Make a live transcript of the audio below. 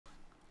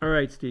All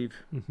right, Steve.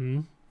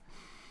 Mm-hmm.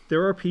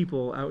 There are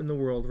people out in the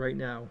world right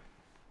now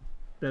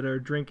that are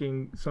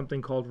drinking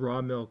something called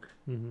raw milk.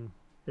 Mm-hmm.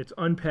 It's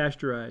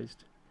unpasteurized,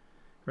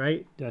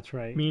 right? That's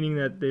right. Meaning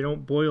that they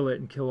don't boil it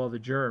and kill all the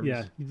germs.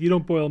 Yeah, you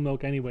don't boil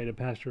milk anyway to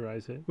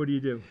pasteurize it. What do you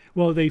do?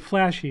 Well, they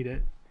flash heat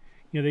it.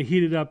 They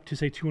heat it up to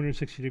say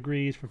 260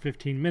 degrees for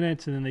 15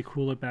 minutes, and then they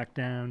cool it back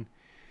down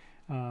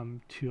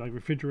to like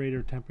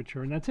refrigerator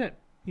temperature, and that's it.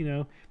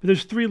 But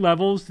there's 3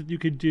 levels that you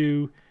could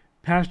do: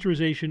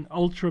 pasteurization,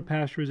 ultra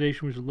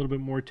pasteurization, which is a little bit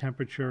more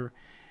temperature,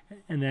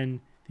 and then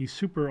the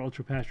super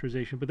ultra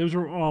pasteurization. But those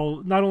are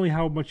all not only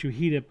how much you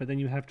heat it, but then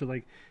you have to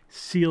like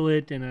seal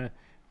it in a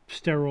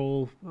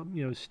sterile,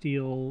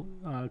 steel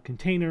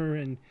container,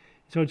 and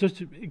so it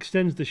just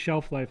extends the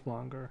shelf life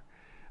longer.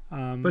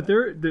 But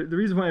the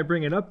reason why I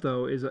bring it up,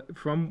 though, is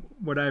from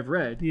what I've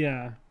read,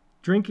 Yeah,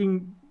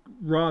 drinking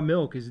raw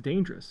milk is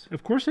dangerous.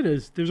 of course it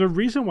is. There's a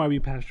reason why we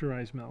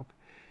pasteurize milk.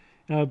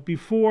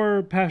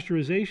 Before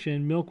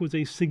pasteurization, milk was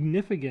a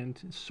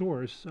significant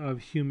source of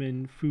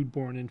human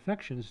foodborne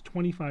infections.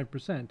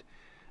 25%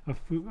 of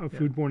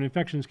foodborne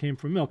infections came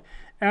from milk.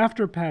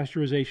 After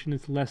pasteurization,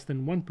 it's less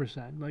than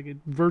 1%. Like, it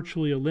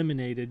virtually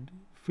eliminated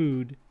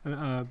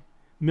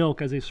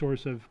milk as a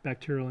source of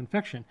bacterial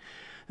infection.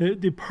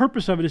 The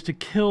purpose of it is to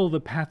kill the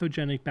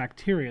pathogenic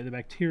bacteria, the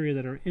bacteria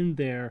that are in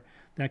there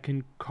that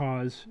can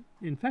cause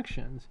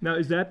infections. Now,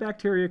 is that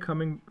bacteria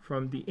coming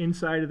from the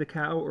inside of the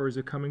cow, or is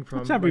it coming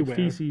from everywhere.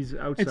 Feces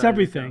outside? It's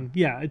everything.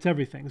 Yeah, it's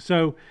everything.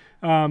 So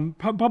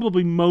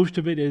probably most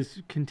of it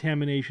is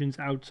contaminations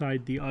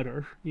outside the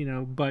udder,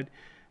 but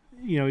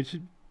it's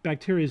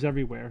bacteria is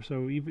everywhere.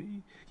 So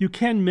you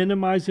can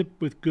minimize it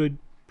with good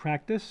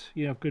practice,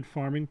 good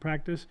farming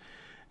practice,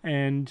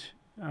 and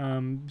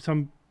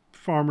some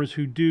farmers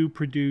who do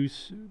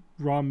produce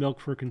raw milk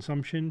for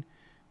consumption,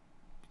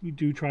 you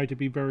do try to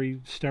be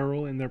very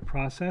sterile in their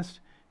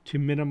process to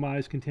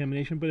minimize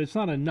contamination, but it's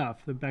not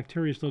enough. The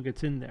bacteria still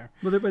gets in there.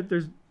 Well, but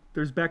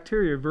there's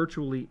bacteria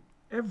virtually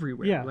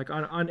everywhere. Yeah. Like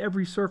on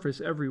every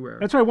surface everywhere.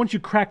 That's why once you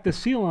crack the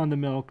seal on the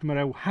milk, no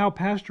matter how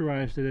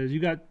pasteurized it is, you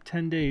got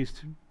 10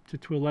 days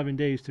to 11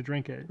 days to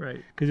drink it.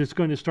 Right. Because it's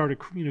going to start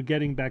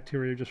getting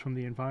bacteria just from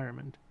the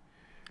environment.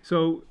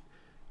 So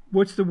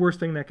what's the worst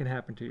thing that can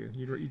happen to you?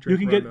 You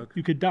drink raw milk.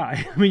 You could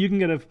die. I mean, you can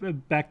get a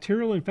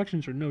bacterial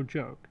infections are no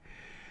joke.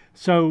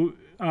 So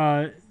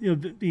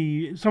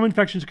some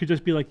infections could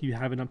just be like you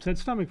have an upset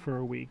stomach for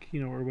a week,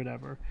 or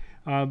whatever.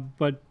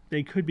 But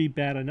they could be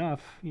bad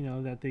enough,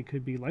 that they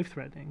could be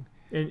life-threatening.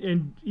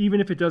 And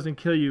even if it doesn't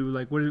kill you,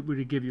 like would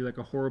it give you like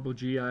a horrible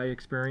GI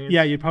experience?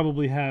 Yeah, you'd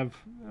probably have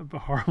a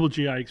horrible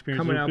GI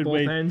experience. Coming out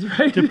both ends,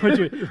 right?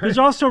 Right. There's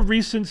also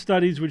recent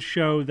studies which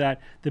show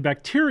that the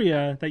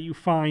bacteria that you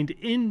find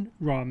in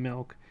raw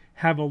milk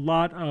have a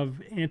lot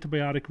of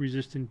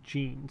antibiotic-resistant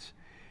genes.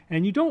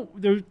 And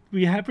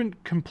we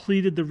haven't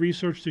completed the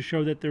research to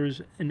show that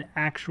there's an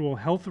actual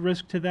health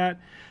risk to that.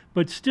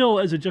 But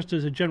still, just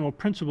as a general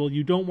principle,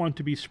 you don't want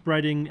to be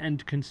spreading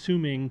and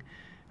consuming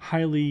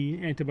highly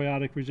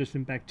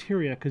antibiotic-resistant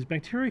bacteria, because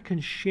bacteria can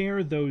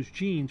share those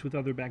genes with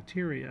other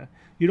bacteria.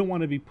 You don't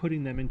want to be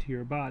putting them into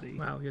your body.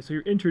 Wow. Yeah. So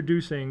you're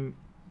introducing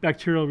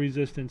bacterial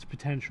resistance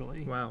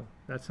potentially. Wow.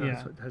 That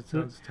sounds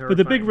terrifying. But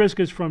the big risk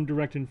is from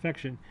direct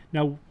infection.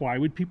 Now, why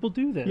would people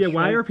do this? Yeah.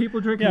 Why are people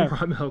drinking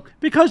raw milk?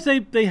 Because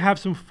they have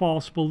some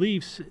false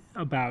beliefs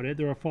about it.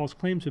 There are false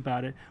claims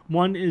about it.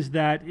 One is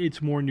that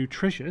it's more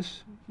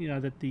nutritious.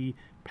 That the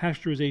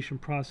pasteurization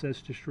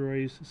process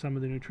destroys some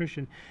of the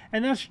nutrition.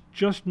 And that's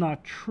just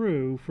not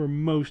true for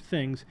most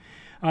things.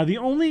 The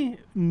only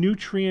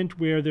nutrient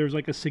where there's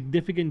like a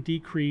significant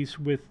decrease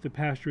with the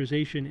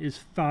pasteurization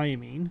is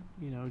thiamine,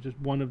 just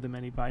one of the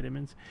many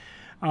vitamins.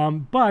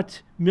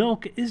 But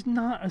milk is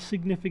not a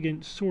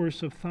significant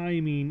source of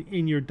thiamine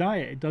in your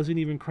diet. It doesn't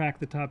even crack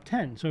the top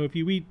 10. So if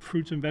you eat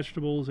fruits and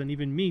vegetables and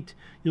even meat,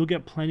 you'll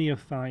get plenty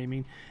of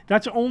thiamine.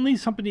 That's only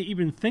something to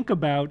even think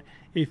about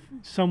if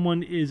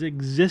someone is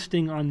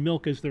existing on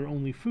milk as their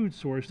only food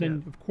source.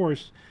 Then, of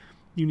course,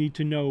 you need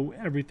to know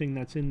everything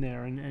that's in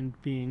there, and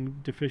being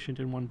deficient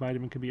in one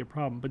vitamin could be a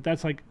problem. But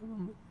that's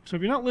so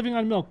if you're not living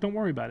on milk, don't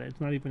worry about it.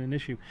 It's not even an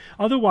issue.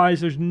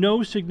 Otherwise, there's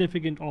no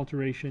significant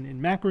alteration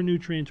in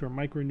macronutrients or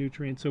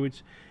micronutrients, so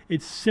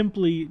it's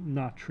simply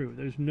not true.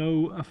 There's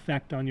no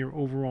effect on your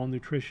overall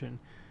nutrition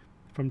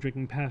from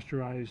drinking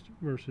pasteurized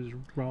versus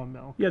raw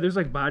milk. Yeah, there's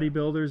like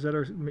bodybuilders that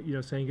are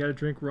saying you got to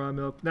drink raw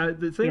milk. Now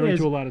the thing They're is,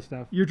 into a lot of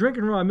stuff. You're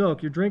drinking raw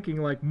milk. You're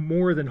drinking like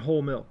more than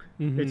whole milk.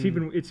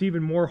 Mm-hmm. It's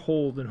even more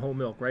whole than whole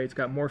milk, right? It's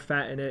got more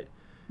fat in it.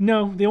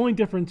 No, the only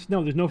difference.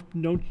 No, there's no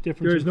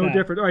difference. There's no fat.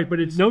 difference. All right, but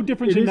it's no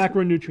difference in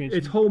macronutrients.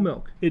 It's whole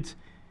milk. But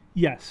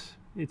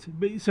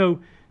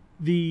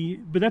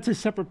that's a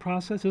separate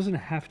process. It doesn't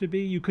have to be.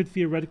 You could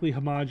theoretically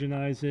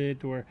homogenize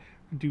it or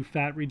do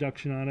fat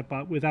reduction on it,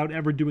 but without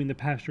ever doing the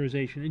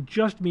pasteurization. It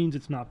just means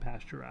it's not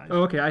pasteurized.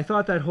 Oh, okay. I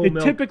thought that whole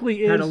milk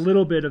typically had a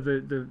little bit of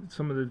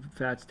some of the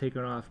fats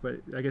taken off,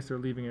 but I guess they're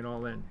leaving it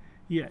all in.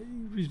 Yeah,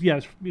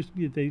 yes.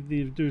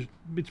 There's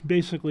it's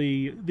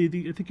basically I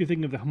think you're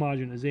thinking of the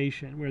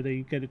homogenization where they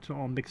get it to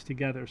all mixed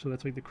together. So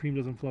that's like the cream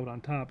doesn't float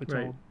on top.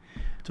 Right.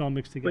 It's all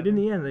mixed together. But in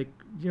the end, like,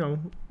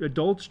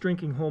 adults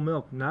drinking whole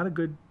milk, not a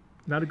good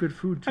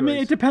food choice. I mean,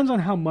 it depends on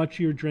how much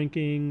you're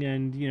drinking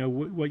and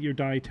what your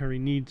dietary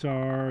needs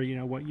are.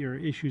 What your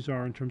issues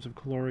are in terms of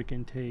caloric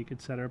intake,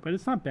 etc. But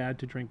it's not bad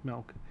to drink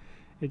milk.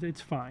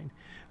 It's fine.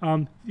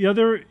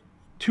 The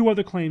two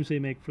other claims they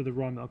make for the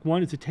raw milk.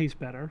 One is it tastes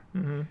better.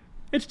 Mm-hmm.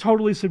 It's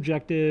totally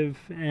subjective,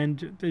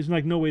 and there's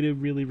like no way to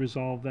really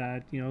resolve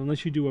that,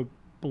 unless you do a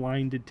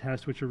blinded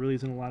test, which there really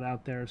isn't a lot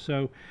out there.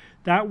 So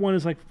that one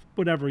is like,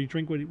 whatever, you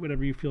drink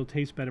whatever you feel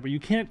tastes better, but you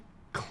can't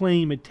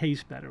claim it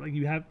tastes better. Like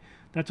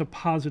that's a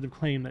positive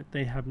claim that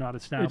they have not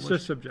established. It's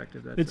just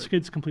subjective.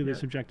 It's completely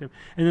subjective.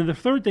 And then the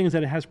third thing is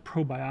that it has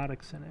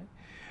probiotics in it.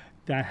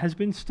 That has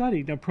been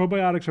studied. Now,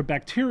 probiotics are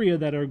bacteria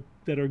that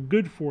are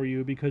good for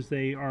you because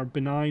they are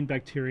benign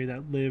bacteria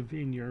that live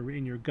in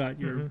your gut,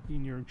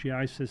 in your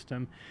GI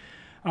system.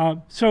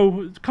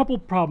 So a couple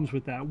problems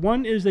with that.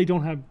 One is they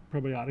don't have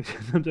probiotics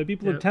in them. So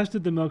people have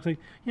tested the milk, like,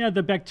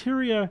 the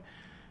bacteria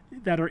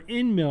that are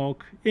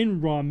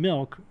in raw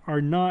milk,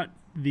 are not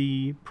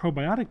the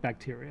probiotic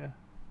bacteria.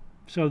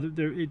 So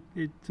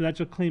so that's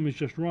a claim is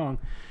just wrong.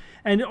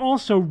 And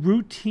also,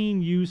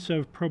 routine use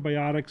of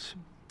probiotics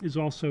is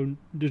also,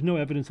 there's no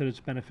evidence that it's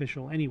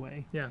beneficial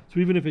anyway. Yeah. So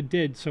even if it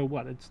did, so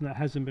what?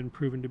 Hasn't been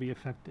proven to be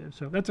effective.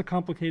 So that's a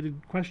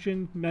complicated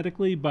question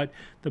medically, but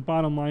the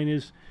bottom line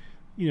is,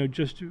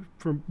 just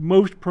for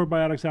most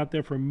probiotics out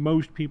there, for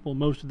most people,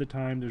 most of the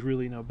time, there's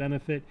really no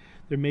benefit.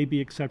 There may be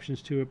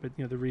exceptions to it, but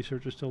the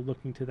research is still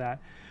looking to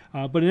that.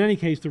 But in any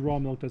case, the raw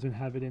milk doesn't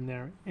have it in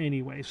there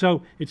anyway.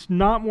 So it's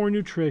not more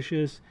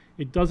nutritious.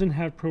 It doesn't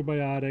have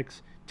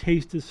probiotics.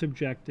 Taste is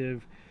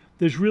subjective.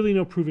 There's really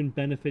no proven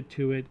benefit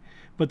to it,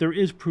 but there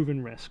is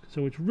proven risk.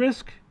 So it's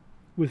risk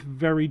with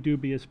very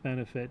dubious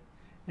benefit,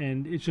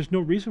 and it's just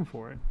no reason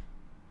for it.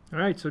 All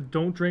right, so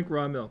don't drink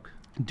raw milk.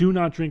 Do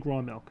not drink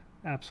raw milk.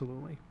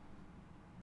 Absolutely.